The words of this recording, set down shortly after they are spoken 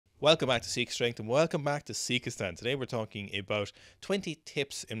Welcome back to Seek Strength and welcome back to Seekistan. Today we're talking about 20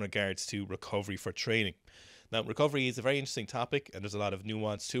 tips in regards to recovery for training. Now, recovery is a very interesting topic and there's a lot of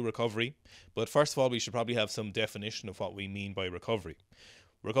nuance to recovery, but first of all, we should probably have some definition of what we mean by recovery.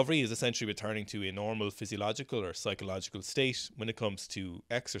 Recovery is essentially returning to a normal physiological or psychological state when it comes to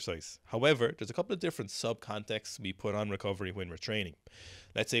exercise. However, there's a couple of different sub-contexts we put on recovery when we're training.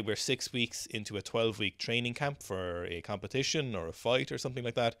 Let's say we're 6 weeks into a 12-week training camp for a competition or a fight or something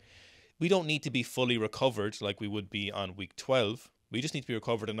like that. We don't need to be fully recovered like we would be on week 12. We just need to be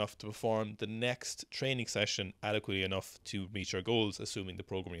recovered enough to perform the next training session adequately enough to reach our goals, assuming the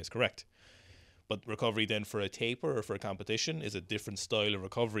programming is correct. But recovery then for a taper or for a competition is a different style of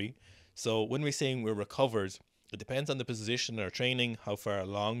recovery. So when we're saying we're recovered, it depends on the position in our training, how far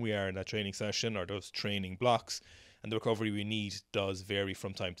along we are in that training session or those training blocks, and the recovery we need does vary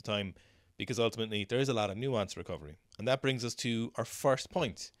from time to time because ultimately there is a lot of nuance recovery. And that brings us to our first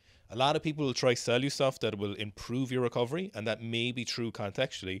point. A lot of people will try sell you stuff that will improve your recovery, and that may be true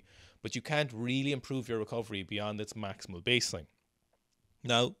contextually, but you can't really improve your recovery beyond its maximal baseline.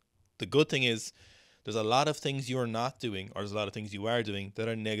 Now, the good thing is there's a lot of things you're not doing or there's a lot of things you are doing that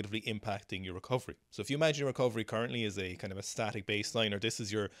are negatively impacting your recovery. So if you imagine your recovery currently is a kind of a static baseline, or this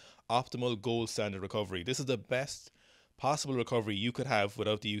is your optimal gold standard recovery, this is the best possible recovery you could have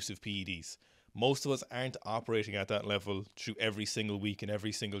without the use of PEDs. Most of us aren't operating at that level through every single week and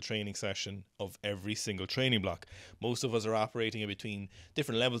every single training session of every single training block. Most of us are operating in between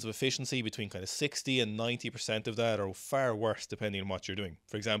different levels of efficiency, between kind of 60 and 90% of that, or far worse depending on what you're doing.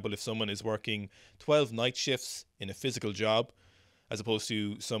 For example, if someone is working 12 night shifts in a physical job, as opposed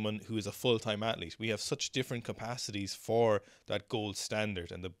to someone who is a full-time athlete, we have such different capacities for that gold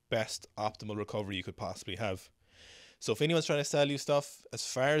standard and the best optimal recovery you could possibly have. So if anyone's trying to sell you stuff, as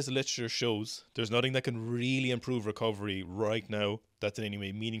far as the literature shows, there's nothing that can really improve recovery right now that's in any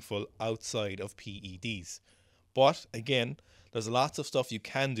way meaningful outside of PEDs. But again, there's lots of stuff you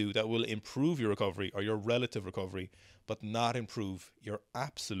can do that will improve your recovery or your relative recovery, but not improve your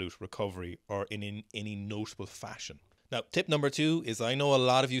absolute recovery or in any notable fashion. Now, tip number 2 is, I know a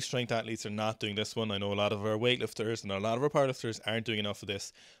lot of you strength athletes are not doing this one. I know a lot of our weightlifters and a lot of our powerlifters aren't doing enough of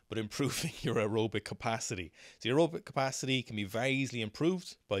this, but improving your aerobic capacity. So your aerobic capacity can be very easily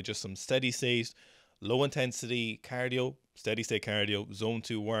improved by just some steady state, low intensity cardio, steady state cardio, zone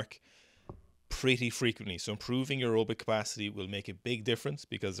 2 work pretty frequently. So improving your aerobic capacity will make a big difference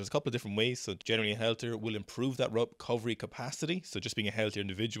because there's a couple of different ways. So generally healthier will improve that recovery capacity. So just being a healthier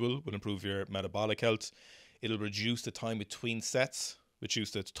individual will improve your metabolic health. It'll reduce the time between sets, reduce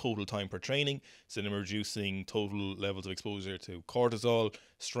the total time per training. So then we're reducing total levels of exposure to cortisol,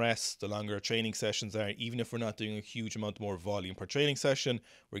 stress, the longer training sessions are. Even if we're not doing a huge amount more volume per training session,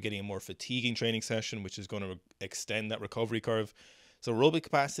 we're getting a more fatiguing training session, which is going to extend that recovery curve. So aerobic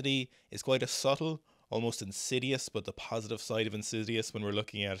capacity is quite a subtle, almost insidious, but the positive side of insidious when we're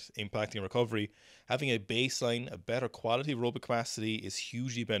looking at impacting recovery. Having a baseline, a better quality aerobic capacity is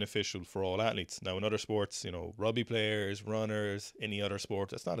hugely beneficial for all athletes. Now in other sports, rugby players, runners, any other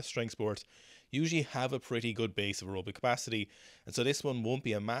sport that's not a strength sport, usually have a pretty good base of aerobic capacity. And so this one won't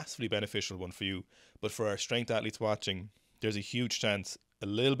be a massively beneficial one for you. But for our strength athletes watching, there's a huge chance a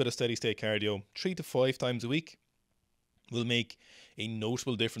little bit of steady state cardio 3 to 5 times a week will make a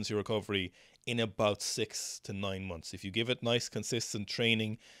notable difference in your recovery in about 6 to 9 months. If you give it nice, consistent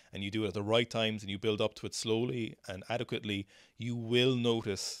training and you do it at the right times and you build up to it slowly and adequately, you will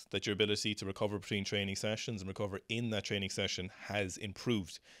notice that your ability to recover between training sessions and recover in that training session has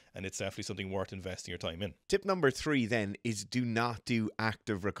improved. And it's definitely something worth investing your time in. Tip number 3 then is do not do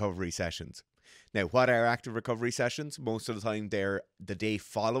active recovery sessions. Now, what are active recovery sessions? Most of the time they're the day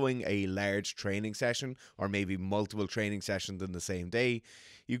following a large training session or maybe multiple training sessions in the same day.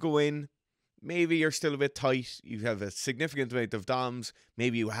 You go in, maybe you're still a bit tight, you have a significant amount of DOMs,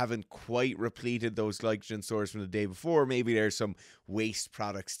 maybe you haven't quite repleted those glycogen stores from the day before, maybe there's some waste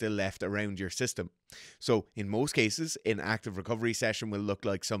products still left around your system. So in most cases, an active recovery session will look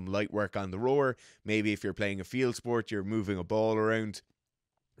like some light work on the rower. Maybe if you're playing a field sport, you're moving a ball around.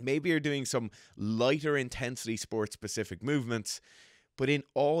 Maybe you're doing some lighter intensity sport specific movements, but in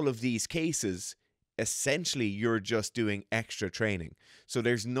all of these cases, essentially you're just doing extra training. So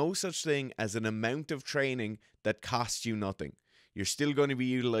there's no such thing as an amount of training that costs you nothing. You're still going to be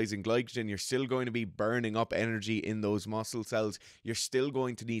utilizing glycogen. You're still going to be burning up energy in those muscle cells. You're still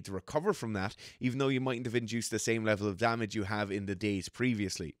going to need to recover from that, even though you mightn't have induced the same level of damage you have in the days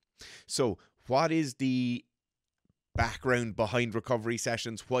previously. So what is the background behind recovery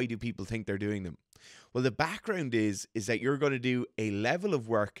sessions? Why do people think they're doing them? Well, the background is that you're going to do a level of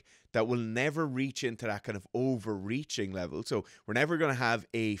work that will never reach into that kind of overreaching level. So we're never going to have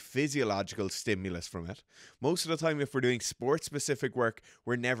a physiological stimulus from it. Most of the time, if we're doing sport-specific work,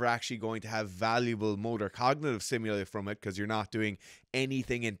 we're never actually going to have valuable motor cognitive stimuli from it because you're not doing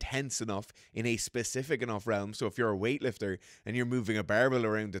anything intense enough in a specific enough realm. So if you're a weightlifter and you're moving a barbell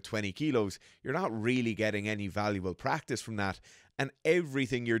around at 20 kilos, you're not really getting any valuable practice from that. And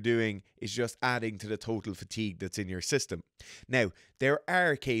everything you're doing is just adding to the total fatigue that's in your system. Now, there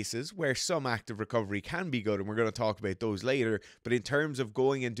are cases where some active recovery can be good, and we're going to talk about those later. But in terms of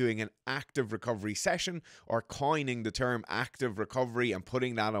going and doing an active recovery session or coining the term active recovery and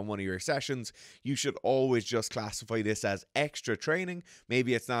putting that on one of your sessions, you should always just classify this as extra training.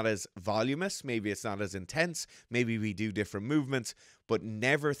 Maybe it's not as voluminous, maybe it's not as intense, maybe we do different movements, but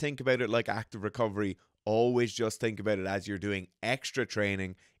never think about it like active recovery. Always just think about it as you're doing extra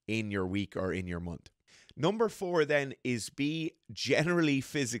training in your week or in your month. Number 4 then is be generally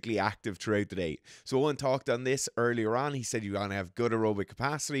physically active throughout the day. So Owen talked on this earlier on. He said you want to have good aerobic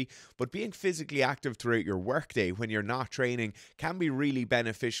capacity, but being physically active throughout your workday when you're not training can be really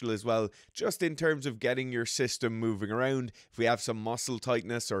beneficial as well, just in terms of getting your system moving around. If we have some muscle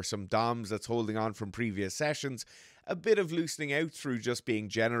tightness or some DOMs that's holding on from previous sessions, a bit of loosening out through just being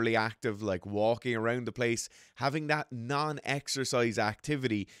generally active, like walking around the place, having that non-exercise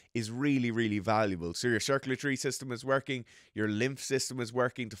activity is really, really valuable. So your circulatory system is working, your lymph system is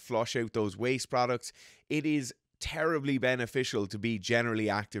working to flush out those waste products. It is terribly beneficial to be generally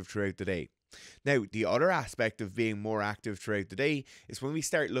active throughout the day. Now, the other aspect of being more active throughout the day is when we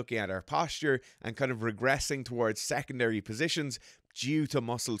start looking at our posture and kind of regressing towards secondary positions due to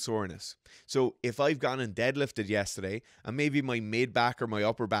muscle soreness. So if I've gone and deadlifted yesterday and maybe my mid back or my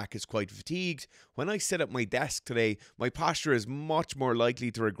upper back is quite fatigued, when I sit at my desk today, my posture is much more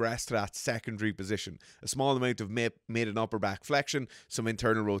likely to regress to that secondary position. A small amount of mid and upper back flexion, some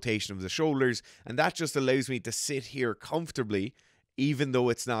internal rotation of the shoulders, and that just allows me to sit here comfortably even though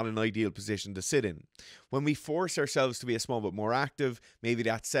it's not an ideal position to sit in. When we force ourselves to be a small bit more active, maybe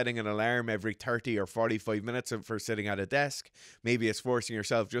that's setting an alarm every 30 or 45 minutes for sitting at a desk. Maybe it's forcing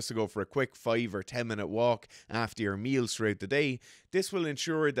yourself just to go for a quick 5 or 10 minute walk after your meals throughout the day. This will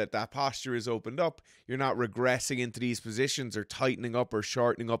ensure that that posture is opened up. You're not regressing into these positions or tightening up or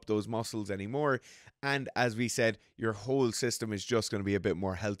shortening up those muscles anymore. And as we said, your whole system is just going to be a bit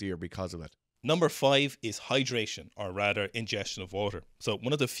more healthier because of it. Number 5 is hydration, or rather ingestion of water. So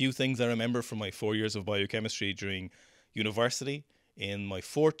one of the few things I remember from my 4 years of biochemistry during university, in my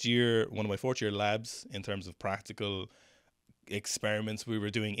fourth year, one of my fourth year labs, in terms of practical experiments we were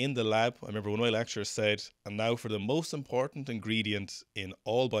doing in the lab, I remember one of my lecturers said, and now for the most important ingredient in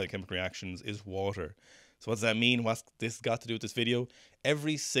all biochemical reactions is water. So what does that mean? What's this got to do with this video?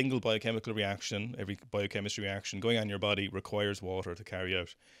 Every single biochemical reaction, every biochemistry reaction going on in your body requires water to carry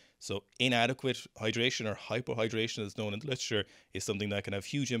out. So inadequate hydration or hypohydration, as known in the literature, is something that can have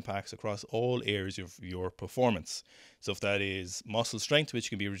huge impacts across all areas of your performance. So if that is muscle strength, which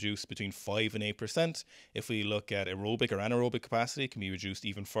can be reduced between 5 and 8%. If we look at aerobic or anaerobic capacity, it can be reduced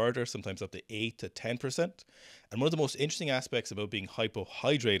even further, sometimes up to 8 to 10%. And one of the most interesting aspects about being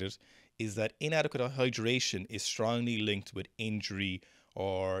hypohydrated is that inadequate hydration is strongly linked with injury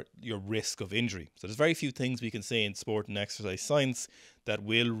or your risk of injury. So there's very few things we can say in sport and exercise science that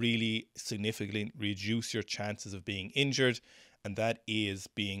will really significantly reduce your chances of being injured, and that is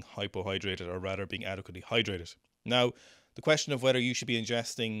being hypohydrated, or rather being adequately hydrated. Now, the question of whether you should be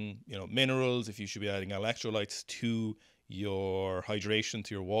ingesting, minerals, if you should be adding electrolytes to your hydration,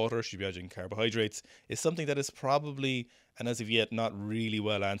 to your water, should you be adding carbohydrates, is something that is probably, and as of yet, not really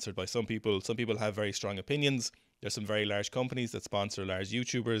well answered by some people. Some people have very strong opinions. There's some very large companies that sponsor large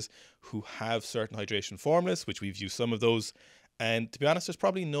YouTubers who have certain hydration formulas, which we've used some of those. And to be honest, there's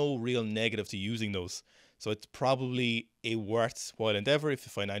probably no real negative to using those. So it's probably a worthwhile endeavor, if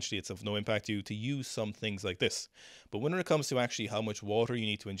financially it's of no impact to you, to use some things like this. But when it comes to actually how much water you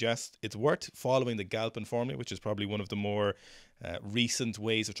need to ingest, it's worth following the Galpin formula, which is probably one of the more recent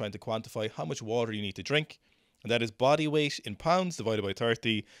ways of trying to quantify how much water you need to drink. And that is body weight in pounds divided by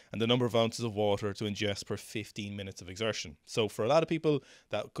 30 and the number of ounces of water to ingest per 15 minutes of exertion. So for a lot of people,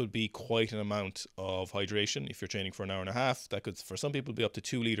 that could be quite an amount of hydration. If you're training for an hour and a half, that could, for some people, be up to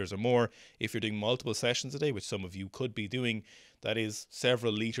 2 litres or more. If you're doing multiple sessions a day, which some of you could be doing, that is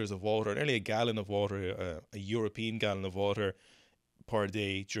several litres of water, nearly a gallon of water, a European gallon of water per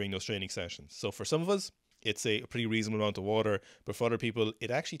day during those training sessions. So for some of us, it's a pretty reasonable amount of water, but for other people,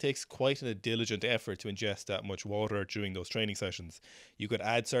 it actually takes quite a diligent effort to ingest that much water during those training sessions. You could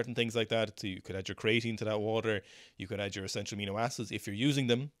add certain things like that. You could add your creatine to that water. You could add your essential amino acids if you're using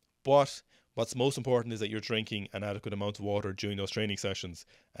them. But What's most important is that you're drinking an adequate amount of water during those training sessions,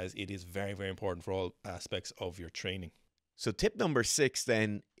 as it is very, very important for all aspects of your training. So tip number 6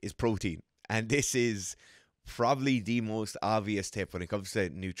 then is protein. And this is probably the most obvious tip when it comes to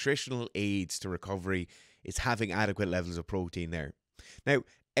nutritional aids to recovery, is having adequate levels of protein there. Now,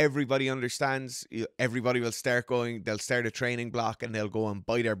 everybody understands, everybody will they'll start a training block and they'll go and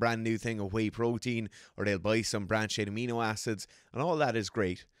buy their brand new thing of whey protein, or they'll buy some branched chain amino acids, and all that is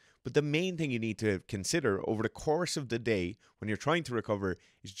great. But the main thing you need to consider over the course of the day when you're trying to recover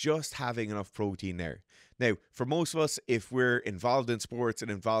is just having enough protein there. Now, for most of us, if we're involved in sports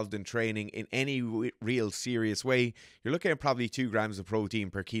and involved in training in any real serious way, you're looking at probably 2 grams of protein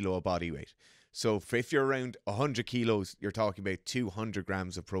per kilo of body weight. So if you're around 100 kilos, you're talking about 200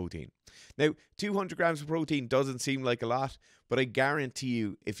 grams of protein. Now, 200 grams of protein doesn't seem like a lot, but I guarantee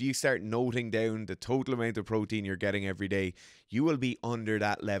you, if you start noting down the total amount of protein you're getting every day, you will be under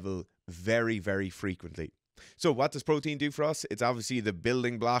that level very, very frequently. So what does protein do for us? It's obviously the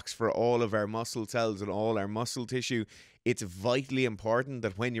building blocks for all of our muscle cells and all our muscle tissue. It's vitally important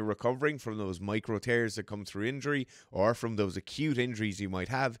that when you're recovering from those micro tears that come through injury, or from those acute injuries you might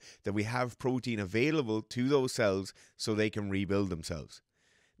have, that we have protein available to those cells so they can rebuild themselves.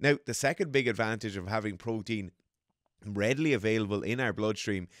 Now, the second big advantage of having protein readily available in our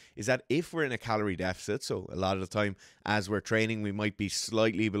bloodstream is that if we're in a calorie deficit, so a lot of the time as we're training we might be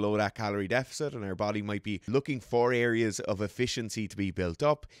slightly below that calorie deficit and our body might be looking for areas of efficiency to be built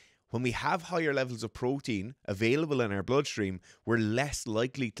up, when we have higher levels of protein available in our bloodstream, we're less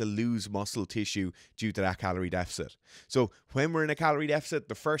likely to lose muscle tissue due to that calorie deficit. So when we're in a calorie deficit,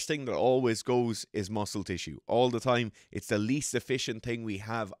 the first thing that always goes is muscle tissue. All the time, it's the least efficient thing we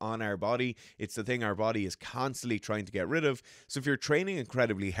have on our body. It's the thing our body is constantly trying to get rid of. So if you're training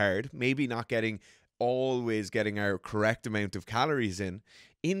incredibly hard, maybe not always getting our correct amount of calories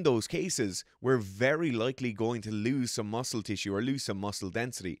in those cases, we're very likely going to lose some muscle tissue or lose some muscle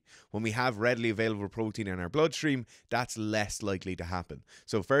density. When we have readily available protein in our bloodstream, that's less likely to happen.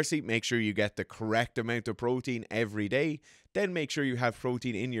 So firstly, make sure you get the correct amount of protein every day. Then make sure you have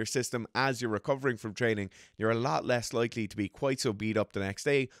protein in your system as you're recovering from training. You're a lot less likely to be quite so beat up the next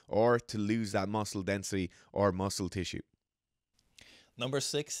day or to lose that muscle density or muscle tissue. Number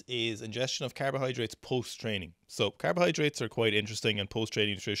 6 is ingestion of carbohydrates post-training. So carbohydrates are quite interesting, and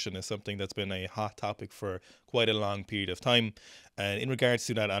post-training nutrition is something that's been a hot topic for quite a long period of time. And in regards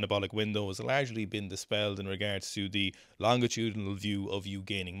to that anabolic window, has largely been dispelled in regards to the longitudinal view of you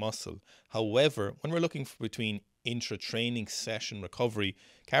gaining muscle. However, when we're looking for between intra-training session recovery,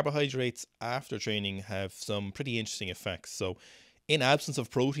 carbohydrates after training have some pretty interesting effects. So in absence of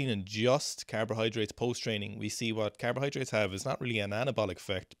protein and just carbohydrates post-training, we see what carbohydrates have is not really an anabolic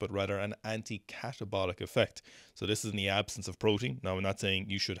effect, but rather an anti-catabolic effect. So this is in the absence of protein. Now, I'm not saying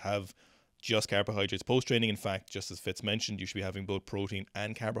you should have just carbohydrates post-training. In fact, just as Fitz mentioned, you should be having both protein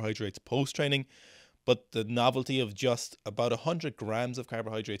and carbohydrates post-training. But the novelty of just about 100 grams of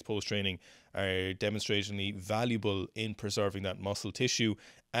carbohydrates post-training are demonstrationally valuable in preserving that muscle tissue,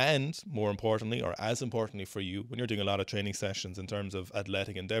 and more importantly, or as importantly for you when you're doing a lot of training sessions in terms of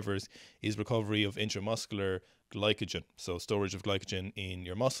athletic endeavors, is recovery of intramuscular glycogen. So storage of glycogen in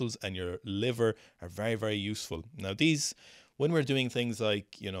your muscles and your liver are very, very useful. Now these, when we're doing things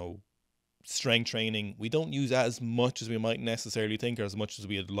like, strength training, we don't use as much as we might necessarily think, or as much as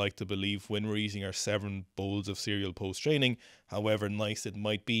we'd like to believe when we're eating our 7 bowls of cereal post-training, however nice it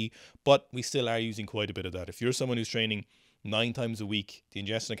might be, but we still are using quite a bit of that. If you're someone who's training 9 times a week, the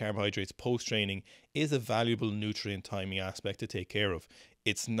ingestion of carbohydrates post-training is a valuable nutrient timing aspect to take care of.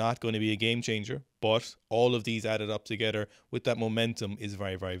 It's not going to be a game changer, but all of these added up together with that momentum is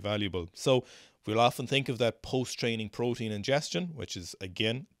very, very valuable. So we'll often think of that post-training protein ingestion, which is,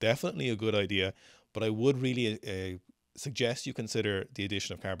 again, definitely a good idea, but I would really suggest you consider the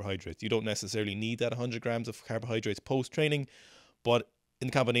addition of carbohydrates. You don't necessarily need that 100 grams of carbohydrates post-training, but in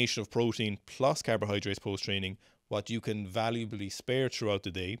combination of protein plus carbohydrates post-training, what you can valuably spare throughout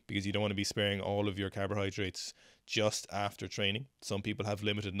the day, because you don't want to be sparing all of your carbohydrates just after training. Some people have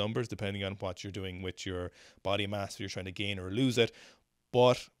limited numbers depending on what you're doing with your body mass, if you're trying to gain or lose it,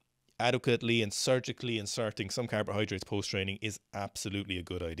 but adequately and surgically inserting some carbohydrates post-training is absolutely a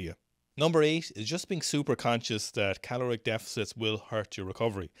good idea. Number 8 is just being super conscious that caloric deficits will hurt your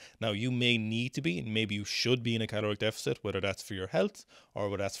recovery. Now, you may need to be, and maybe you should be in a caloric deficit, whether that's for your health or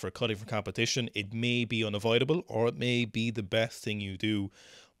whether that's for cutting from competition. It may be unavoidable, or it may be the best thing you do.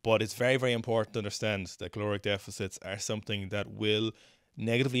 But it's very, very important to understand that caloric deficits are something that will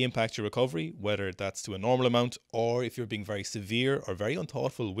negatively impact your recovery, whether that's to a normal amount or if you're being very severe or very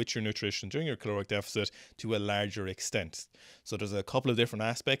unthoughtful with your nutrition during your caloric deficit to a larger extent. So there's a couple of different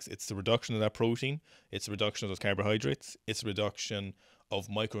aspects. It's the reduction of that protein, it's the reduction of those carbohydrates, it's the reduction of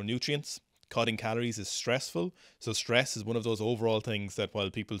micronutrients. Cutting calories is stressful. So stress is one of those overall things that while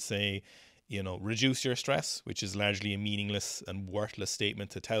people say, reduce your stress, which is largely a meaningless and worthless statement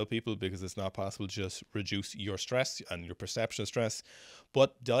to tell people because it's not possible to just reduce your stress and your perception of stress.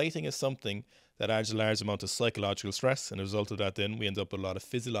 But dieting is something that adds a large amount of psychological stress, and as a result of that, then we end up with a lot of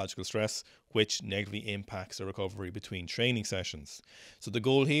physiological stress, which negatively impacts the recovery between training sessions. So the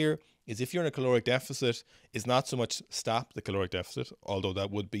goal here is, if you're in a caloric deficit, is not so much stop the caloric deficit, although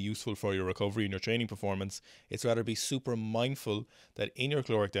that would be useful for your recovery and your training performance. It's rather be super mindful that in your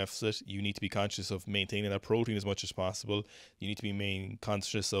caloric deficit, you need to be conscious of maintaining that protein as much as possible. You need to be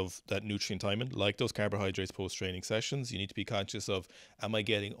conscious of that nutrient timing, like those carbohydrates post-training sessions. You need to be conscious of, am I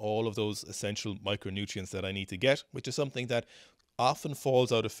getting all of those essential micronutrients that I need to get, which is something that often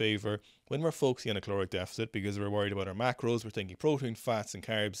falls out of favor when we're focusing on a caloric deficit because we're worried about our macros, we're thinking protein, fats and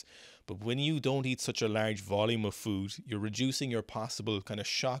carbs. But when you don't eat such a large volume of food, you're reducing your possible kind of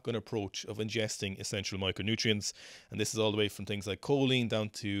shotgun approach of ingesting essential micronutrients. And this is all the way from things like choline down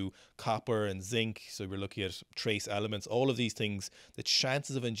to copper and zinc. So we're looking at trace elements, all of these things. The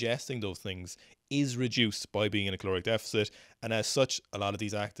chances of ingesting those things is reduced by being in a caloric deficit, and as such, a lot of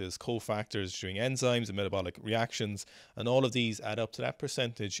these act as cofactors during enzymes and metabolic reactions, and all of these add up to that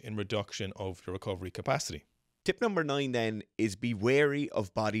percentage in reduction of your recovery capacity. Tip number 9 then is be wary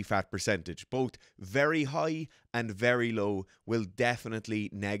of body fat percentage. Both very high and very low will definitely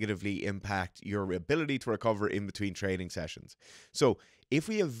negatively impact your ability to recover in between training sessions. So if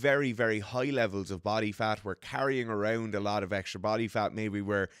we have very, very high levels of body fat, we're carrying around a lot of extra body fat, maybe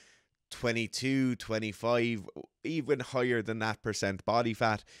we're 22, 25, even higher than that percent body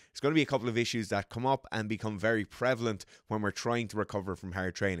fat, it's going to be a couple of issues that come up and become very prevalent when we're trying to recover from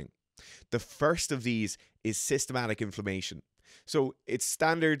hard training. The first of these is systematic inflammation. So it's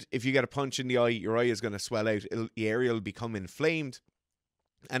standard, if you get a punch in the eye, your eye is going to swell out, the area will become inflamed.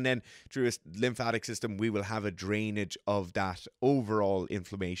 And then through a lymphatic system, we will have a drainage of that overall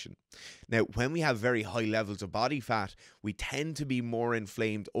inflammation. Now, when we have very high levels of body fat, we tend to be more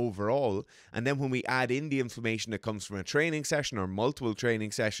inflamed overall. And then when we add in the inflammation that comes from a training session or multiple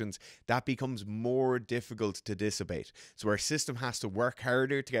training sessions, that becomes more difficult to dissipate. So our system has to work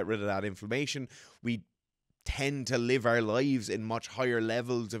harder to get rid of that inflammation. We tend to live our lives in much higher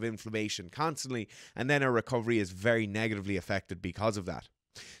levels of inflammation constantly, and then our recovery is very negatively affected because of that.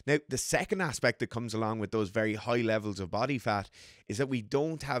 Now, the second aspect that comes along with those very high levels of body fat is that we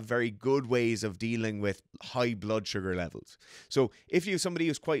don't have very good ways of dealing with high blood sugar levels. So if you have somebody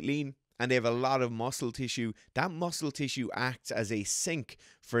who's quite lean and they have a lot of muscle tissue, that muscle tissue acts as a sink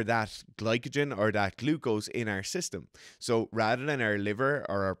for that glycogen or that glucose in our system. So rather than our liver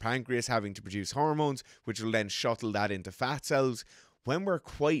or our pancreas having to produce hormones, which will then shuttle that into fat cells, when we're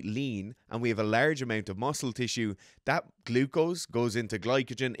quite lean and we have a large amount of muscle tissue, that glucose goes into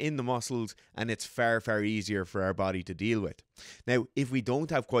glycogen in the muscles, and it's far, far easier for our body to deal with. Now, if we don't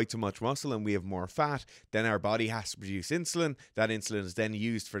have quite so much muscle and we have more fat, then our body has to produce insulin. That insulin is then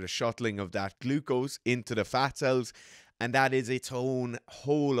used for the shuttling of that glucose into the fat cells, and that is its own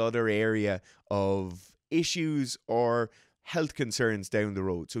whole other area of issues or health concerns down the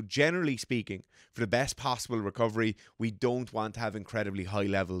road. So generally speaking, for the best possible recovery, we don't want to have incredibly high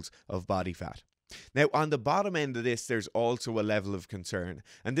levels of body fat. Now, on the bottom end of this, there's also a level of concern.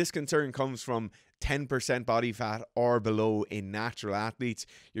 And this concern comes from 10% body fat or below in natural athletes.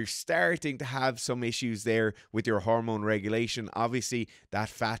 You're starting to have some issues there with your hormone regulation. Obviously, that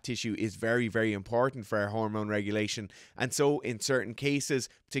fat tissue is very, very important for our hormone regulation. And so in certain cases,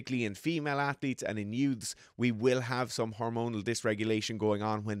 particularly in female athletes and in youths, we will have some hormonal dysregulation going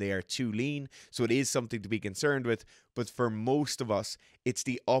on when they are too lean. So it is something to be concerned with. But for most of us, it's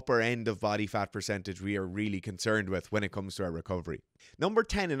the upper end of body fat percentage we are really concerned with when it comes to our recovery. Number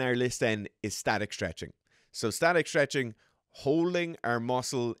 10 in our list then is static stretching. So static stretching, holding our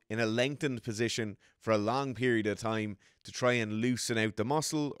muscle in a lengthened position for a long period of time to try and loosen out the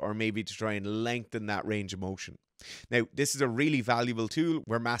muscle, or maybe to try and lengthen that range of motion. Now, this is a really valuable tool.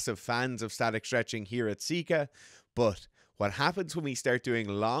 We're massive fans of static stretching here at Sika, but what happens when we start doing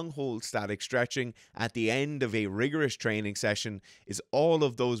long hold static stretching at the end of a rigorous training session is all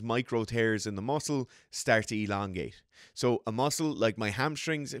of those micro tears in the muscle start to elongate. So a muscle like my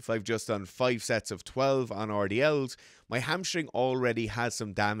hamstrings, if I've just done 5 sets of 12 on RDLs, my hamstring already has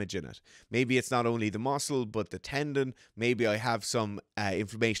some damage in it. Maybe it's not only the muscle, but the tendon. Maybe I have some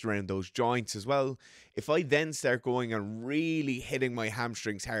inflammation around those joints as well. If I then start going and really hitting my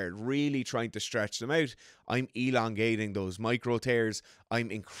hamstrings hard, really trying to stretch them out, I'm elongating those micro tears.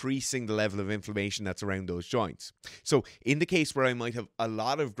 I'm increasing the level of inflammation that's around those joints. So in the case where I might have a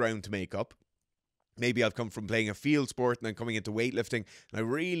lot of ground to make up, maybe I've come from playing a field sport and I'm coming into weightlifting and I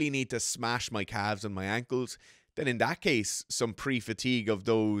really need to smash my calves and my ankles, then in that case, some pre-fatigue of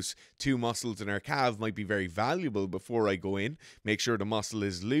those two muscles in our calf might be very valuable before I go in. Make sure the muscle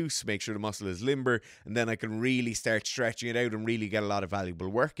is loose, make sure the muscle is limber, and then I can really start stretching it out and really get a lot of valuable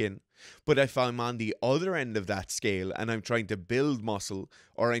work in. But if I'm on the other end of that scale and I'm trying to build muscle,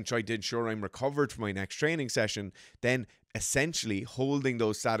 or I'm trying to ensure I'm recovered for my next training session, then essentially holding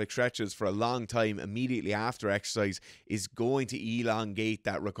those static stretches for a long time immediately after exercise is going to elongate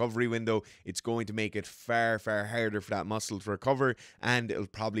that recovery window. It's going to make it far, far harder for that muscle to recover, and it'll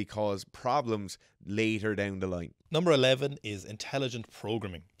probably cause problems later down the line. Number 11 is intelligent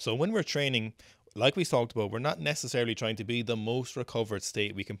programming. So when we're training, like we talked about, we're not necessarily trying to be the most recovered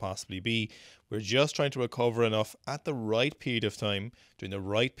state we can possibly be. We're just trying to recover enough at the right period of time, during the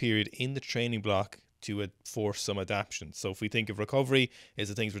right period in the training block, to force some adaptation. So if we think of recovery as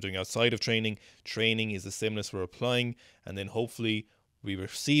the things we're doing outside of training, training is the stimulus we're applying, and then hopefully we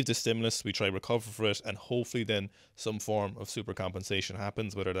receive the stimulus, we try to recover for it, and hopefully then some form of super compensation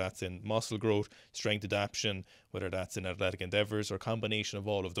happens, whether that's in muscle growth, strength adaptation, whether that's in athletic endeavors, or a combination of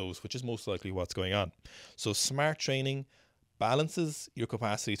all of those, which is most likely what's going on. So smart training balances your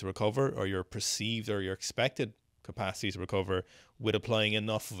capacity to recover, or your perceived or your expected capacity to recover, with applying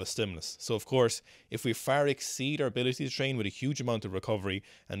enough of a stimulus. So of course, if we far exceed our ability to train with a huge amount of recovery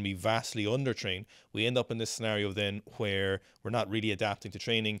and we vastly undertrain, we end up in this scenario then where we're not really adapting to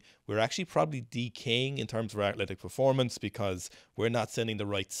training. We're actually probably decaying in terms of our athletic performance because we're not sending the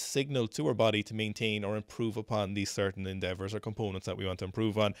right signal to our body to maintain or improve upon these certain endeavors or components that we want to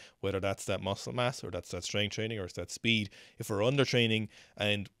improve on, whether that's that muscle mass or that's that strength training or it's that speed. If we're undertraining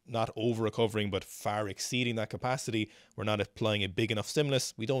and not over recovering but far exceeding that capacity, we're not applying a big enough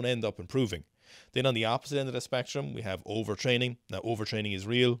stimulus, we don't end up improving. Then on the opposite end of the spectrum, we have overtraining. Now, overtraining is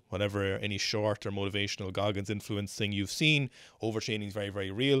real. Whatever any short or motivational Goggins influence thing you've seen, overtraining is very,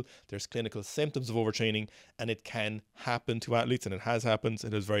 very real. There's clinical symptoms of overtraining, and it can happen to athletes, and it has happened.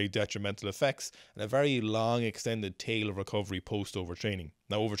 It has very detrimental effects and a very long, extended tail of recovery post-overtraining.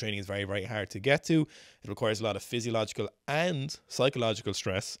 Now, overtraining is very, very hard to get to. It requires a lot of physiological and psychological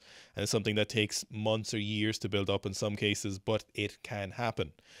stress, and it's something that takes months or years to build up in some cases, but it can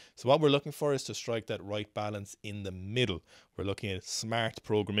happen. So what we're looking for is to strike that right balance in the middle. We're looking at smart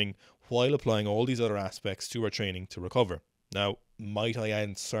programming while applying all these other aspects to our training to recover. Now, might I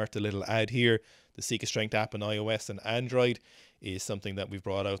insert a little ad here? The Seek a Strength app on iOS and Android is something that we've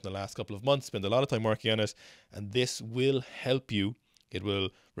brought out in the last couple of months, spent a lot of time working on it, and this will help you. It will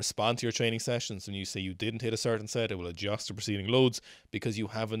respond to your training sessions. When you say you didn't hit a certain set, it will adjust the preceding loads because you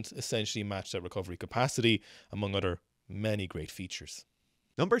haven't essentially matched that recovery capacity, among other many great features.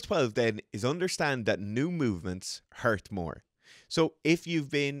 Number 12 then is understand that new movements hurt more. So if you've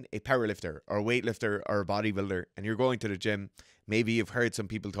been a powerlifter or a weightlifter or a bodybuilder and you're going to the gym, maybe you've heard some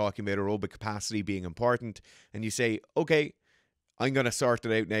people talking about aerobic capacity being important, and you say, okay, I'm going to sort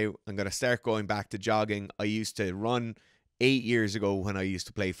it out now. I'm going to start going back to jogging. I used to run 8 years ago when I used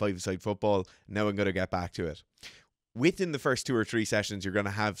to play five-a-side football. Now I'm going to get back to it. Within the first 2 or 3 sessions, you're going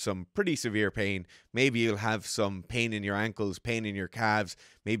to have some pretty severe pain. Maybe you'll have some pain in your ankles, pain in your calves.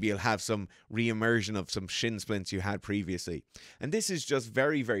 Maybe you'll have some re-emersion of some shin splints you had previously. And this is just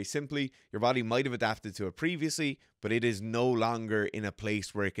very, very simply, your body might have adapted to it previously, but it is no longer in a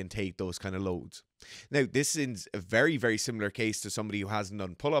place where it can take those kind of loads. Now, this is a very, very similar case to somebody who hasn't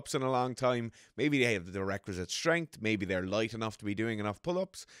done pull-ups in a long time. Maybe they have the requisite strength. Maybe they're light enough to be doing enough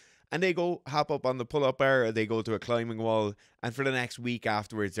pull-ups. And they go hop up on the pull-up bar, or they go to a climbing wall, and for the next week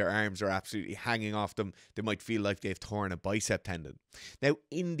afterwards, their arms are absolutely hanging off them. They might feel like they've torn a bicep tendon. Now,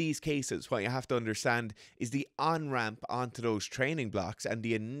 in these cases, what you have to understand is the on-ramp onto those training blocks and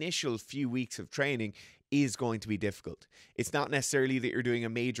the initial few weeks of training is going to be difficult. It's not necessarily that you're doing a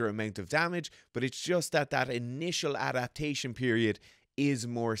major amount of damage, but it's just that that initial adaptation period is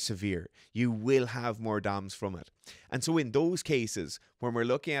more severe. You will have more DOMs from it. And so in those cases, when we're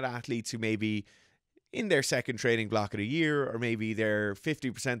looking at athletes who may be in their second training block of the year, or maybe they're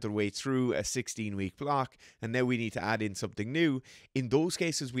 50% of the way through a 16-week block, and now we need to add in something new, in those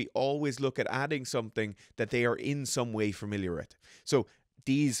cases, we always look at adding something that they are in some way familiar with. So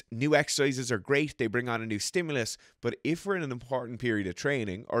These new exercises are great. They bring on a new stimulus. But if we're in an important period of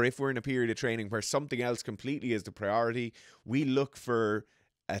training, or if we're in a period of training where something else completely is the priority, we look for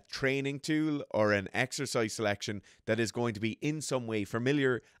a training tool or an exercise selection that is going to be in some way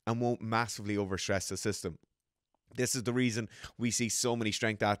familiar and won't massively overstress the system. This is the reason we see so many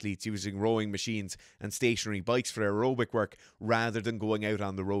strength athletes using rowing machines and stationary bikes for aerobic work rather than going out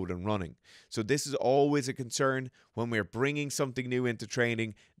on the road and running. So this is always a concern when we're bringing something new into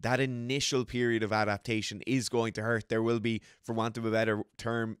training. That initial period of adaptation is going to hurt. There will be, for want of a better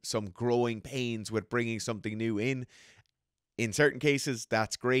term, some growing pains with bringing something new in. In certain cases,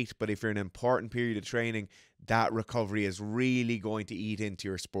 that's great, but if you're in an important period of training, that recovery is really going to eat into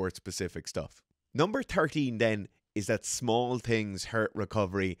your sport-specific stuff. Number 13 then is that small things hurt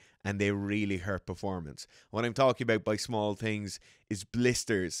recovery and they really hurt performance. What I'm talking about by small things is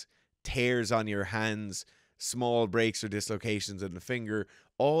blisters, tears on your hands, small breaks or dislocations in the finger.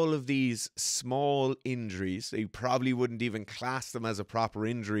 All of these small injuries, you probably wouldn't even class them as a proper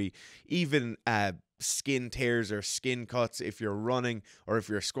injury. Even skin tears or skin cuts if you're running or if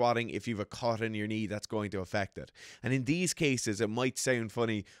you're squatting, if you've a cut in your knee, that's going to affect it. And in these cases, it might sound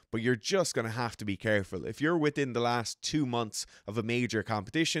funny, but you're just going to have to be careful. If you're within the last 2 months of a major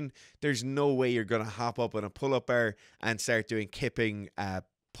competition, there's no way you're going to hop up on a pull-up bar and start doing kipping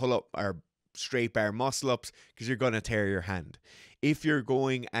pull-up or straight bar muscle ups because you're going to tear your hand. If you're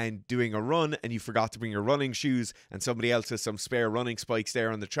going and doing a run and you forgot to bring your running shoes and somebody else has some spare running spikes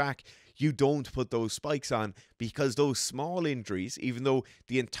there on the track, you don't put those spikes on, because those small injuries, even though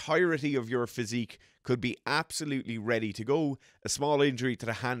the entirety of your physique could be absolutely ready to go, a small injury to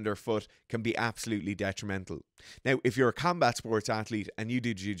the hand or foot can be absolutely detrimental. Now, if you're a combat sports athlete and you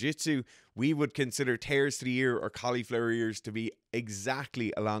do jiu-jitsu, we would consider tears to the ear or cauliflower ears to be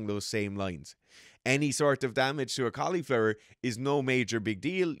exactly along those same lines. Any sort of damage to a cauliflower is no major big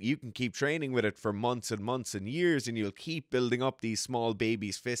deal. You can keep training with it for months and months and years, and you'll keep building up these small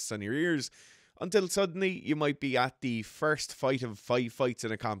baby's fists on your ears until suddenly you might be at the first fight of 5 fights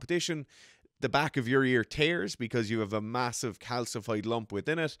in a competition. The back of your ear tears because you have a massive calcified lump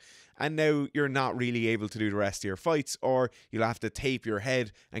within it, and now you're not really able to do the rest of your fights, or you'll have to tape your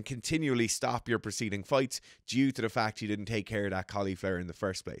head and continually stop your preceding fights due to the fact you didn't take care of that cauliflower in the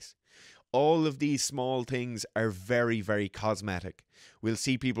first place. All of these small things are very, very cosmetic. We'll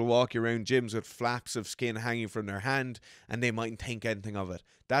see people walking around gyms with flaps of skin hanging from their hand and they mightn't think anything of it.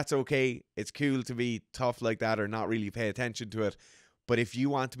 That's okay. It's cool to be tough like that or not really pay attention to it. But if you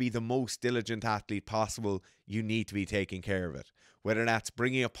want to be the most diligent athlete possible, you need to be taking care of it. Whether that's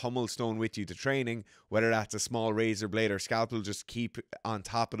bringing a pummel stone with you to training, whether that's a small razor blade or scalpel just keep on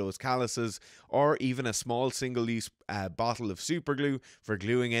top of those calluses, or even a small single-use bottle of super glue for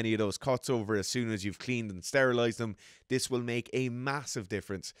gluing any of those cuts over as soon as you've cleaned and sterilized them, this will make a massive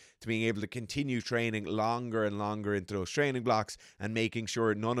difference to being able to continue training longer and longer into those training blocks and making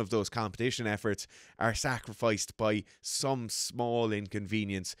sure none of those competition efforts are sacrificed by some small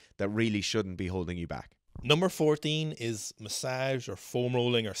inconvenience that really shouldn't be holding you back. Number 14 is massage or foam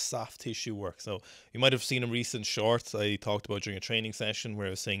rolling or soft tissue work. So you might have seen in recent shorts I talked about during a training session where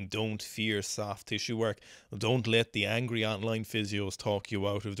I was saying don't fear soft tissue work. Don't let the angry online physios talk you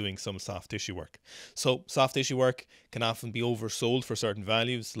out of doing some soft tissue work. So soft tissue work can often be oversold for certain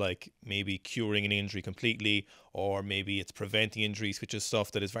values, like maybe curing an injury completely, or maybe it's preventing injuries, which is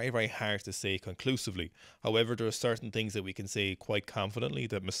stuff that is very, very hard to say conclusively. However, there are certain things that we can say quite confidently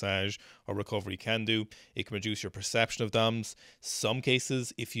that massage or recovery can do. It can reduce your perception of DOMS. Some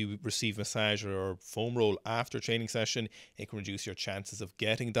cases, if you receive massage or foam roll after a training session, it can reduce your chances of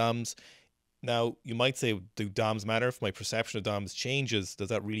getting DOMS. Now, you might say, do DOMS matter? If my perception of DOMS changes, does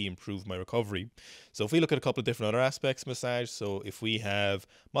that really improve my recovery? So if we look at a couple of different other aspects of massage, so if we have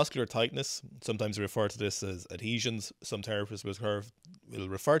muscular tightness, sometimes we refer to this as adhesions. Some therapists will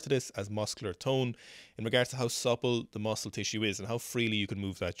refer to this as muscular tone in regards to how supple the muscle tissue is and how freely you can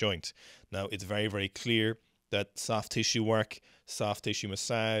move that joint. Now, it's very, very clear that soft tissue work, soft tissue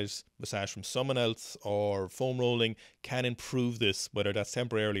massage from someone else, or foam rolling can improve this, whether that's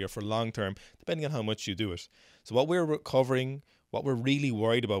temporarily or for long term, depending on how much you do it. So what we're really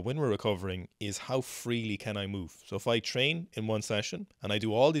worried about when we're recovering is how freely can I move. So if I train in one session and I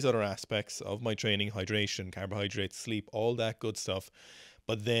do all these other aspects of my training, hydration, carbohydrates, sleep, all that good stuff,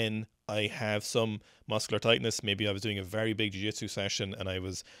 but then I have some muscular tightness. Maybe I was doing a very big jiu-jitsu session and I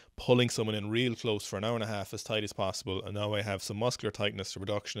was pulling someone in real close for an hour and a half as tight as possible, and now I have some muscular tightness, a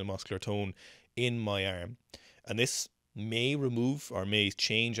reduction in muscular tone in my arm. And this may remove or may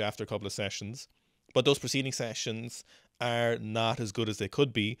change after a couple of sessions, but those preceding sessions are not as good as they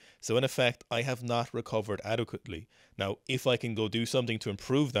could be. So in effect, I have not recovered adequately. Now, if I can go do something to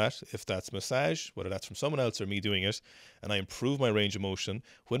improve that, if that's massage, whether that's from someone else or me doing it, and I improve my range of motion,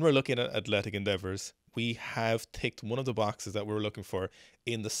 when we're looking at athletic endeavors, we have ticked one of the boxes that we were looking for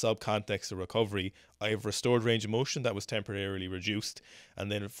in the sub-context of recovery. I have restored range of motion that was temporarily reduced,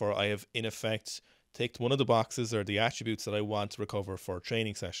 and then I have in effect ticked one of the boxes or the attributes that I want to recover for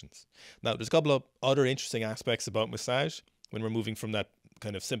training sessions. Now, there's a couple of other interesting aspects about massage when we're moving from that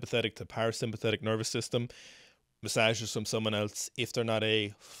kind of sympathetic to parasympathetic nervous system. Massages from someone else, if they're not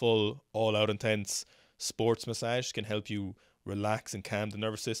a full, all-out intense sports massage, can help you relax and calm the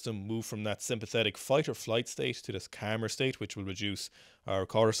nervous system, move from that sympathetic fight or flight state to this calmer state, which will reduce our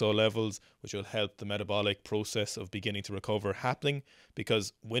cortisol levels, which will help the metabolic process of beginning to recover happening.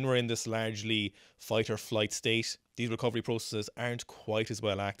 Because when we're in this largely fight or flight state, these recovery processes aren't quite as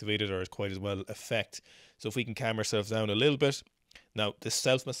well activated or quite as well effect. So if we can calm ourselves down a little bit. Now, this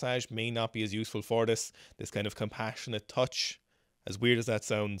self-massage may not be as useful for this. This kind of compassionate touch, as weird as that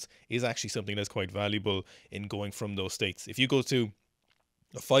sounds, is actually something that's quite valuable in going from those states. If you go to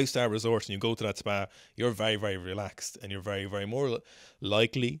a 5-star resort and you go to that spa, you're very, very relaxed, and you're very, very more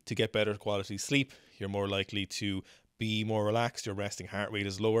likely to get better quality sleep. You're more likely to be more relaxed. Your resting heart rate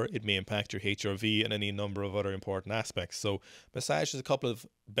is lower. It may impact your HRV and any number of other important aspects. So massage has a couple of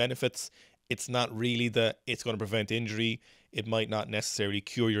benefits. It's not really that it's going to prevent injury. It might not necessarily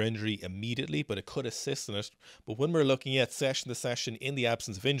cure your injury immediately, but it could assist in it. But when we're looking at session to session in the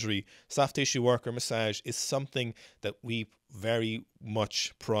absence of injury, soft tissue work or massage is something that we very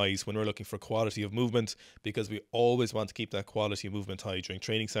much prize when we're looking for quality of movement, because we always want to keep that quality of movement high during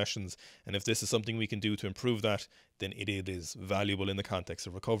training sessions. And if this is something we can do to improve that, then it is valuable in the context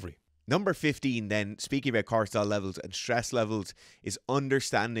of recovery. Number 15 then, speaking about cortisol levels and stress levels, is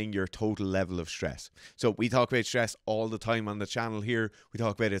understanding your total level of stress. So we talk about stress all the time on the channel here. We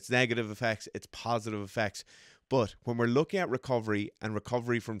talk about its negative effects, its positive effects. But when we're looking at recovery and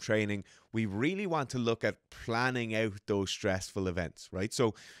recovery from training, we really want to look at planning out those stressful events, right?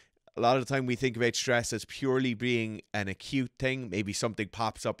 So a lot of the time we think about stress as purely being an acute thing. Maybe something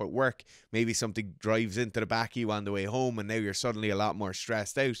pops up at work. Maybe something drives into the back of you on the way home and now you're suddenly a lot more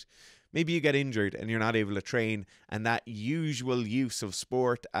stressed out. Maybe you get injured and you're not able to train, and that usual use of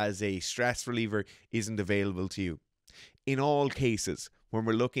sport as a stress reliever isn't available to you. In all cases, when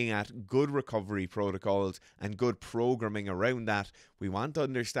we're looking at good recovery protocols and good programming around that, we want to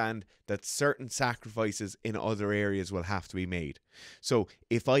understand that certain sacrifices in other areas will have to be made. So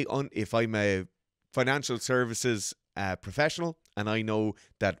if I'm a financial services professional and I know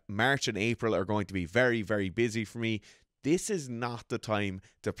that March and April are going to be very, very busy for me, this is not the time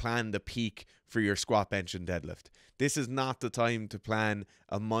to plan the peak for your squat, bench and deadlift. This is not the time to plan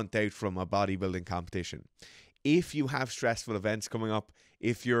a month out from a bodybuilding competition. If you have stressful events coming up,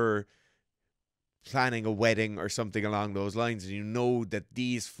 if you're planning a wedding or something along those lines, and you know that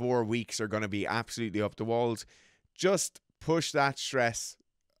these 4 weeks are going to be absolutely up the walls, just push that stress,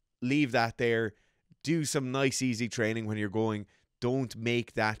 leave that there, do some nice easy training when you're going. Don't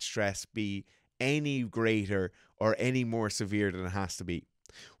make that stress be any greater or any more severe than it has to be.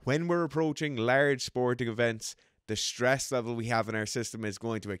 When we're approaching large sporting events, the stress level we have in our system is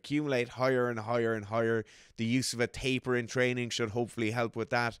going to accumulate higher and higher and higher. The use of a taper in training should hopefully help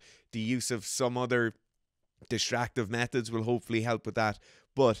with that. The use of some other distractive methods will hopefully help with that.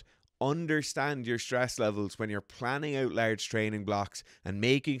 But understand your stress levels when you're planning out large training blocks and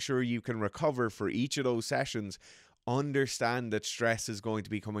making sure you can recover for each of those sessions. Understand that stress is going to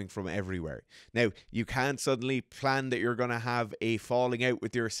be coming from everywhere. Now, you can't suddenly plan that you're going to have a falling out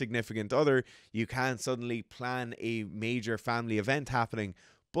with your significant other. You can't suddenly plan a major family event happening.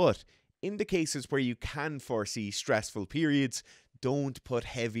 But in the cases where you can foresee stressful periods, don't put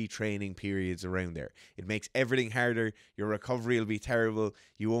heavy training periods around there. It makes everything harder. Your recovery will be terrible.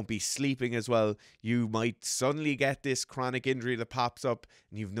 You won't be sleeping as well. You might suddenly get this chronic injury that pops up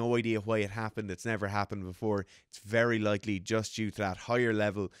and you've no idea why it happened. It's never happened before. It's very likely just due to that higher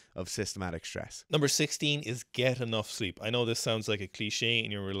level of systematic stress. Number 16 is get enough sleep. I know this sounds like a cliche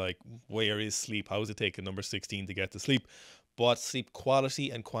and you're like, where is sleep? How is it taking number 16 to get to sleep? But sleep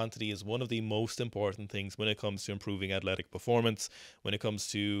quality and quantity is one of the most important things when it comes to improving athletic performance, when it comes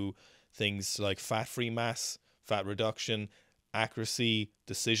to things like fat-free mass, fat reduction, accuracy,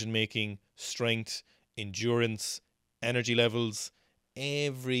 decision-making, strength, endurance, energy levels,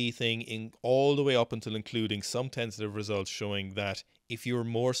 everything in all the way up until including some tentative results showing that if you're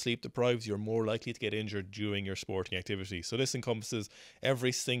more sleep deprived, you're more likely to get injured during your sporting activity. So this encompasses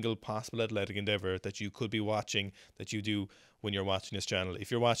every single possible athletic endeavor that you could be watching, that you do when you're watching this channel.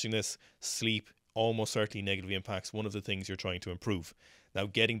 If you're watching this, sleep almost certainly negatively impacts one of the things you're trying to improve. Now,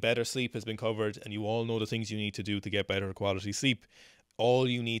 getting better sleep has been covered, and you all know the things you need to do to get better quality sleep. All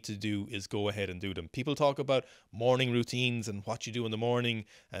you need to do is go ahead and do them. People talk about morning routines and what you do in the morning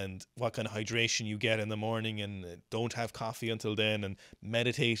and what kind of hydration you get in the morning, and don't have coffee until then, and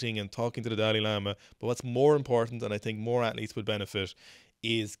meditating and talking to the Dalai Lama. But what's more important, and I think more athletes would benefit,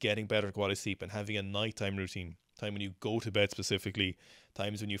 is getting better quality sleep and having a nighttime routine. Time when you go to bed specifically.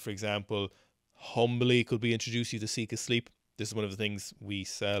 Times when you, for example, humbly could be introduce you to Seek Sleep. This is one of the things we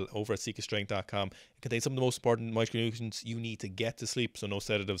sell over at seekastrength.com. It contains some of the most important micronutrients you need to get to sleep, so no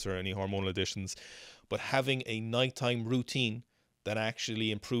sedatives or any hormonal additions. But having a nighttime routine that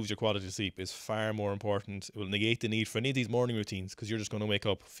actually improves your quality of sleep is far more important. It will negate the need for any of these morning routines because you're just going to wake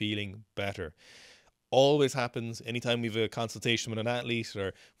up feeling better. Always happens anytime we have a consultation with an athlete, or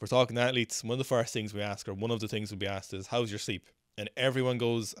if we're talking to athletes, one of the first things we ask, or one of the things we'll be asked, is how's your sleep? And everyone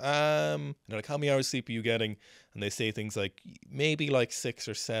goes, and they're like, how many hours sleep are you getting? And they say things like, maybe like 6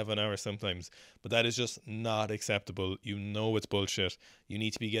 or 7 hours sometimes. But that is just not acceptable. You know it's bullshit. You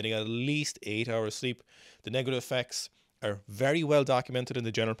need to be getting at least 8 hours sleep. The negative effects are very well documented in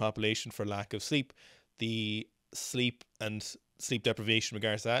the general population for lack of sleep. The sleep and sleep deprivation in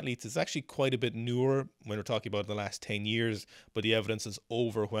regards to athletes is actually quite a bit newer when we're talking about the last 10 years, but the evidence is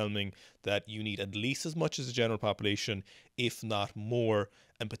overwhelming that you need at least as much as the general population, if not more,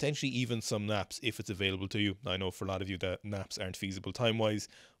 and potentially even some naps if it's available to you. I know for a lot of you that naps aren't feasible time-wise,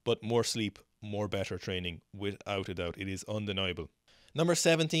 but more sleep, more better training, without a doubt. It is undeniable. Number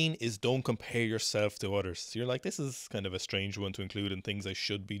 17 is don't compare yourself to others. So you're like, this is kind of a strange one to include in things I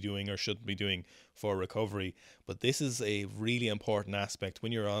should be doing or shouldn't be doing for recovery. But this is a really important aspect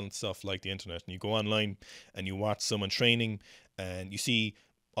when you're on stuff like the internet and you go online and you watch someone training and you see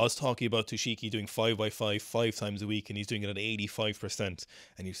us talking about Tushiki doing 5x5 5 times a week and he's doing it at 85%.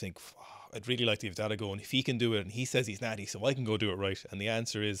 And you think, oh, I'd really like to give that a go. And if he can do it and he says he's natty, so I can go do it right. And the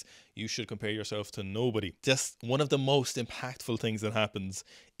answer is you should compare yourself to nobody. Just one of the most impactful things that happens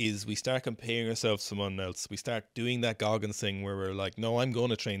is we start comparing ourselves to someone else. We start doing that Goggins thing where we're like, no, I'm going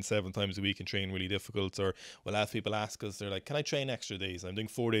to train 7 times a week and train really difficult. Or we'll have people ask us, they're like, can I train extra days? I'm doing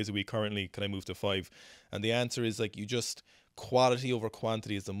 4 days a week currently. Can I move to 5? And the answer is like, quality over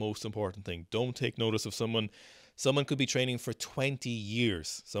quantity is the most important thing. Don't take notice of someone. Someone could be training for 20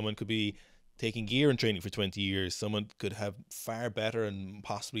 years. Someone could be taking gear and training for 20 years. Someone could have far better and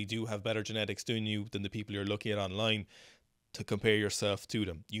possibly do have better genetics than you than the people you're looking at online. To compare yourself to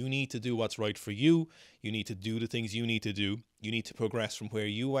them. You need to do what's right for you. You need to do the things you need to do. You need to progress from where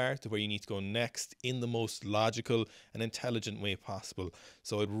you are to where you need to go next in the most logical and intelligent way possible.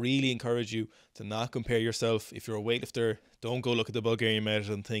 So I'd really encourage you to not compare yourself. If you're a weightlifter, don't go look at the Bulgarian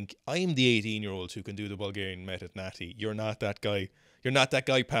method and think, I'm the 18-year-old who can do the Bulgarian method, Natty. You're not that guy. You're not that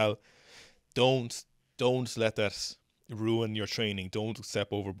guy, pal. Don't let that ruin your training. Don't step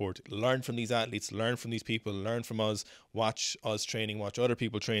overboard. Learn from these athletes, learn from these people, learn from us, watch us training, watch other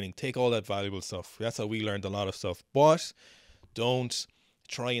people training, take all that valuable stuff. That's how we learned a lot of stuff. But don't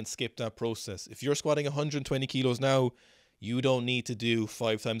try and skip that process. If you're squatting 120 kilos now, you don't need to do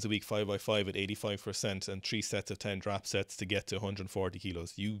 5 times a week 5x5 at 85% and 3 sets of 10 drop sets to get to 140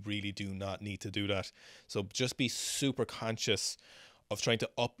 kilos. You really do not need to do that. So just be super conscious of trying to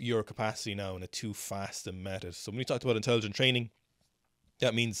up your capacity now in a too fast a method. So when we talked about intelligent training,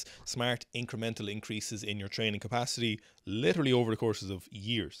 that means smart incremental increases in your training capacity literally over the courses of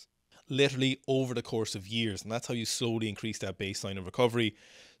years. Literally over the course of years. And that's how you slowly increase that baseline of recovery.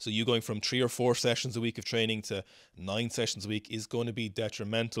 So you going from 3 or 4 sessions a week of training to 9 sessions a week is going to be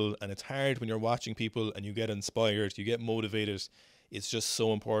detrimental. And it's hard when you're watching people and you get inspired, you get motivated. It's just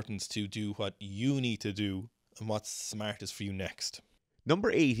so important to do what you need to do and what's smartest for you next.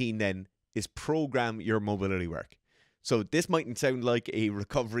 Number 18 then is program your mobility work. So this mightn't sound like a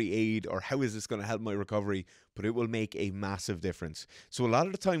recovery aid or how is this going to help my recovery, but it will make a massive difference. So a lot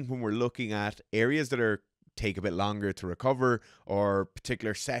of the time when we're looking at areas that take a bit longer to recover or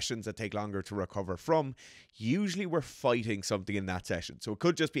particular sessions that take longer to recover from, usually we're fighting something in that session. So it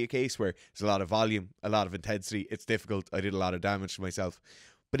could just be a case where there's a lot of volume, a lot of intensity, it's difficult, I did a lot of damage to myself.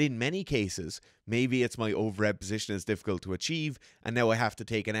 But in many cases, maybe it's my overhead position is difficult to achieve and now I have to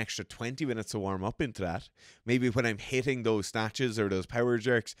take an extra 20 minutes to warm up into that. Maybe when I'm hitting those snatches or those power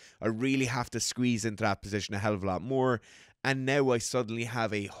jerks, I really have to squeeze into that position a hell of a lot more. And now I suddenly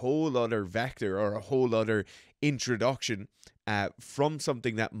have a whole other vector or a whole other introduction from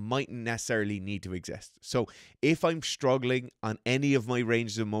something that mightn't necessarily need to exist. So if I'm struggling on any of my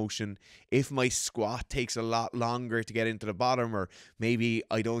ranges of motion, if my squat takes a lot longer to get into the bottom, or maybe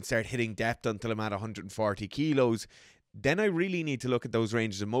I don't start hitting depth until I'm at 140 kilos, then I really need to look at those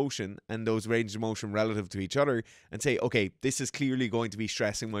ranges of motion and those ranges of motion relative to each other and say, okay, this is clearly going to be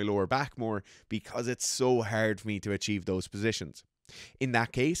stressing my lower back more because it's so hard for me to achieve those positions. In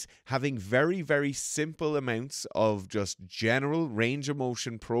that case, having very, very simple amounts of just general range of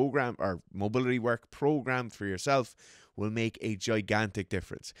motion program or mobility work programmed for yourself will make a gigantic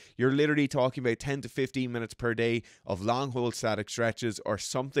difference. You're literally talking about 10 to 15 minutes per day of long hold static stretches or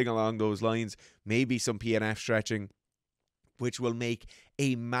something along those lines, maybe some PNF stretching, which will make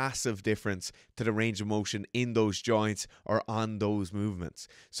a massive difference to the range of motion in those joints or on those movements.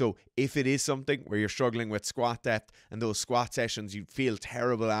 So if it is something where you're struggling with squat depth and those squat sessions you feel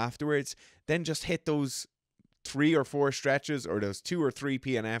terrible afterwards, then just hit those 3 or 4 stretches or those 2 or 3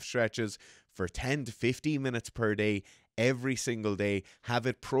 PNF stretches for 10 to 15 minutes per day every single day. Have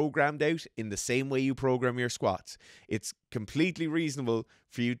it programmed out in the same way you program your squats. It's completely reasonable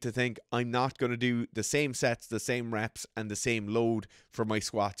for you to think, I'm not going to do the same sets, the same reps, and the same load for my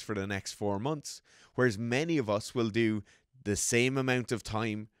squats for the next 4 months. Whereas many of us will do the same amount of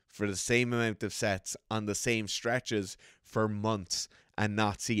time for the same amount of sets on the same stretches for months and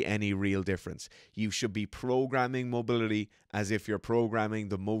not see any real difference. You should be programming mobility as if you're programming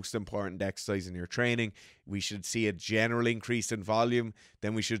the most important exercise in your training. We should see a general increase in volume,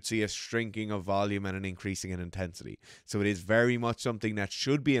 then we should see a shrinking of volume and an increasing in intensity. So it is very much something that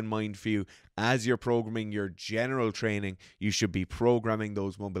should be in mind for you as you're programming your general training. You should be programming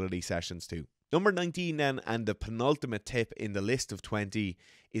those mobility sessions too. Number 19 then, and the penultimate tip in the list of 20,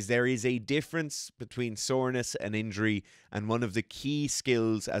 is there is a difference between soreness and injury, and one of the key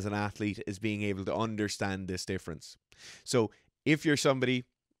skills as an athlete is being able to understand this difference. So if you're somebody,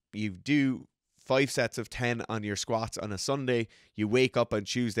 you do 5 sets of 10 on your squats on a Sunday, you wake up on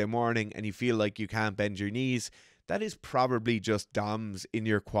Tuesday morning and you feel like you can't bend your knees, that is probably just DOMs in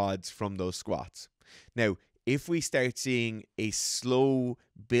your quads from those squats. Now, if we start seeing a slow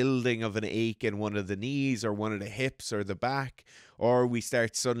building of an ache in one of the knees or one of the hips or the back, or we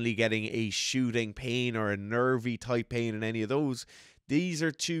start suddenly getting a shooting pain or a nervy type pain in any of those, these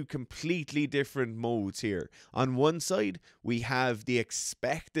are 2 completely different modes here. On one side, we have the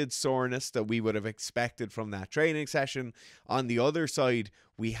expected soreness that we would have expected from that training session. On the other side,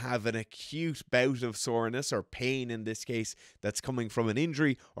 we have an acute bout of soreness or pain in this case that's coming from an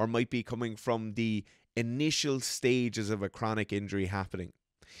injury or might be coming from the initial stages of a chronic injury happening.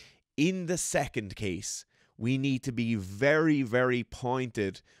 In the second case, we need to be very, very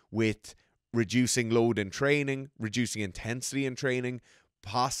pointed with reducing load in training, reducing intensity in training,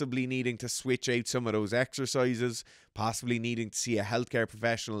 possibly needing to switch out some of those exercises, possibly needing to see a healthcare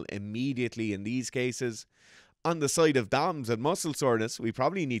professional immediately in these cases. On the side of DOMs and muscle soreness, we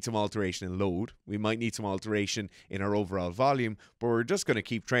probably need some alteration in load. We might need some alteration in our overall volume, but we're just going to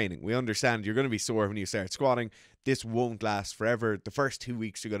keep training. We understand you're going to be sore when you start squatting. This won't last forever. The first 2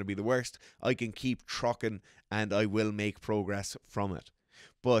 weeks are going to be the worst. I can keep trucking and I will make progress from it.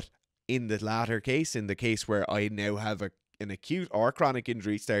 But in the latter case, in the case where I now have an acute or chronic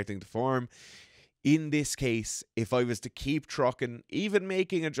injury starting to form, in this case, if I was to keep trucking, even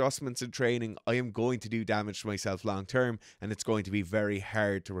making adjustments in training, I am going to do damage to myself long term, and it's going to be very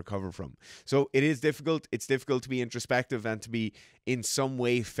hard to recover from. So it is difficult. It's difficult to be introspective and to be in some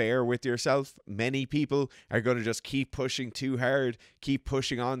way fair with yourself. Many people are going to just keep pushing too hard, keep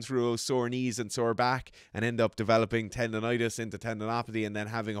pushing on through those sore knees and sore back, and end up developing tendonitis into tendinopathy and then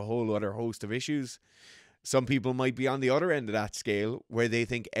having a whole other host of issues. Some people might be on the other end of that scale where they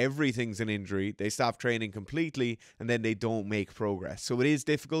think everything's an injury, they stop training completely, and then they don't make progress. So it is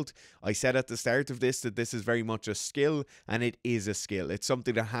difficult. I said at the start of this that this is very much a skill, and it is a skill. It's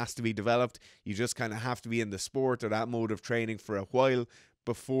something that has to be developed. You just kind of have to be in the sport or that mode of training for a while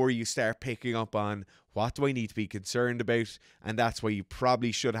before you start picking up on what do I need to be concerned about. And that's why you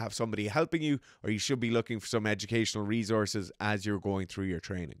probably should have somebody helping you, or you should be looking for some educational resources as you're going through your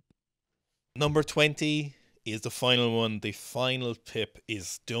training. Number 20 is the final one. The final tip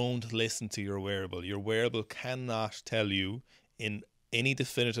is don't listen to your wearable. Your wearable cannot tell you in any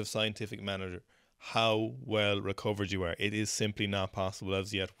definitive scientific manner how well recovered you are. It is simply not possible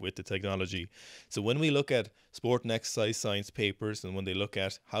as yet with the technology. So when we look at sport and exercise science papers and when they look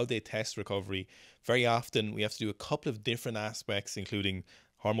at how they test recovery, very often we have to do a couple of different aspects, including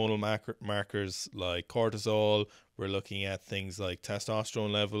hormonal markers like cortisol. We're looking at things like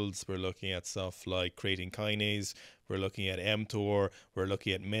testosterone levels. We're looking at stuff like creatine kinase. we're looking at mTOR, we're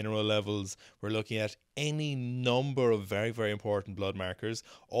looking at mineral levels, we're looking at any number of very, very important blood markers,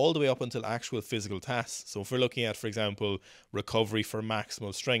 all the way up until actual physical tasks. So if we're looking at, for example, recovery for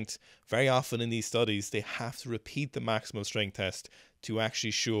maximal strength, very often in these studies, they have to repeat the maximal strength test to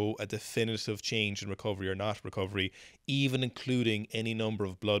actually show a definitive change in recovery or not recovery, even including any number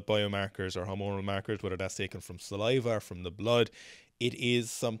of blood biomarkers or hormonal markers, whether that's taken from saliva or from the blood. It is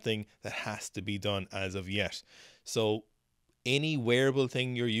something that has to be done as of yet. So any wearable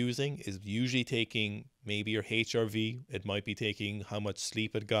thing you're using is usually taking maybe your HRV. It might be taking how much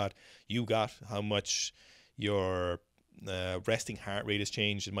sleep you got, how much your resting heart rate has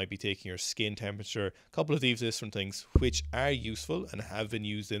changed. It might be taking your skin temperature, a couple of these different things, which are useful and have been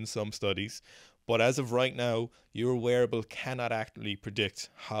used in some studies. But as of right now, your wearable cannot accurately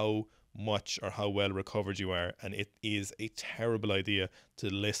predict how much or how well recovered you are, and it is a terrible idea to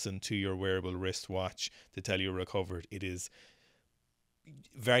listen to your wearable wristwatch to tell you you're recovered. It is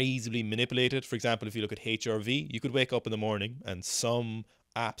very easily manipulated. For example, if you look at HRV, you could wake up in the morning and some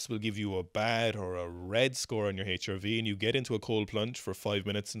apps will give you a bad or a red score on your HRV, and you get into a cold plunge for 5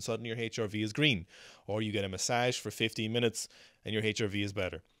 minutes and suddenly your HRV is green, or you get a massage for 15 minutes and your HRV is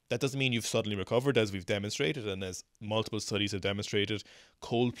better. That doesn't mean you've suddenly recovered, as we've demonstrated and as multiple studies have demonstrated.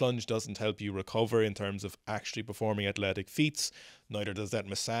 Cold plunge doesn't help you recover in terms of actually performing athletic feats. Neither does that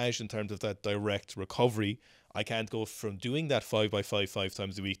massage in terms of that direct recovery. I can't go from doing that 5x5 5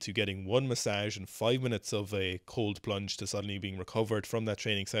 times a week to getting one massage and 5 minutes of a cold plunge to suddenly being recovered from that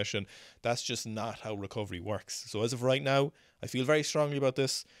training session. That's just not how recovery works. So as of right now, I feel very strongly about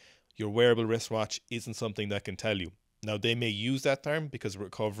this. Your wearable wristwatch isn't something that can tell you. Now, they may use that term because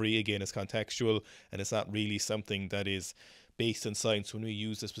recovery, again, is contextual and it's not really something that is based in science when we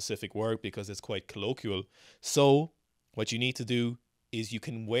use the specific word because it's quite colloquial. So what you need to do is you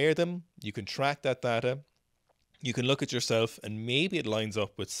can wear them, you can track that data, you can look at yourself and maybe it lines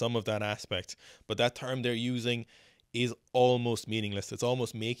up with some of that aspect, but that term they're using is almost meaningless. It's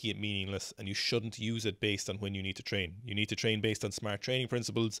almost making it meaningless, and you shouldn't use it based on when you need to train. You need to train based on smart training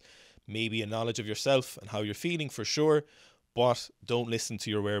principles, maybe a knowledge of yourself and how you're feeling for sure, but don't listen to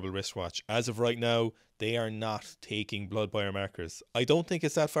your wearable wristwatch. As of right now, they are not taking blood biomarkers. I don't think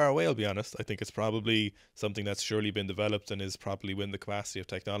it's that far away, I'll be honest. I think it's probably something that's surely been developed and is probably within the capacity of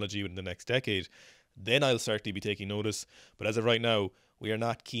technology within the next decade. Then I'll certainly be taking notice. But as of right now, we are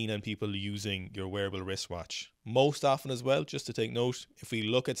not keen on people using your wearable wristwatch. Most often as well, just to take note, if we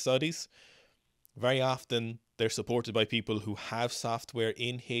look at studies, very often they're supported by people who have software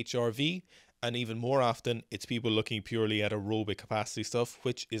in HRV, and even more often it's people looking purely at aerobic capacity stuff,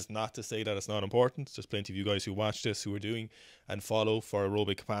 which is not to say that it's not important. There's plenty of you guys who watch this who are doing and follow for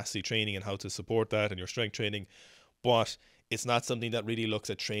aerobic capacity training and how to support that and your strength training, but it's not something that really looks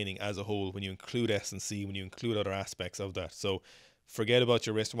at training as a whole when you include S&C, when you include other aspects of that. So forget about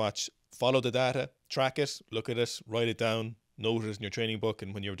your wristwatch, follow the data, track it, look at it, write it down, note it in your training book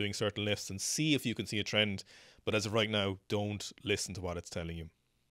and when you're doing certain lifts, and see if you can see a trend. But as of right now, don't listen to what it's telling you.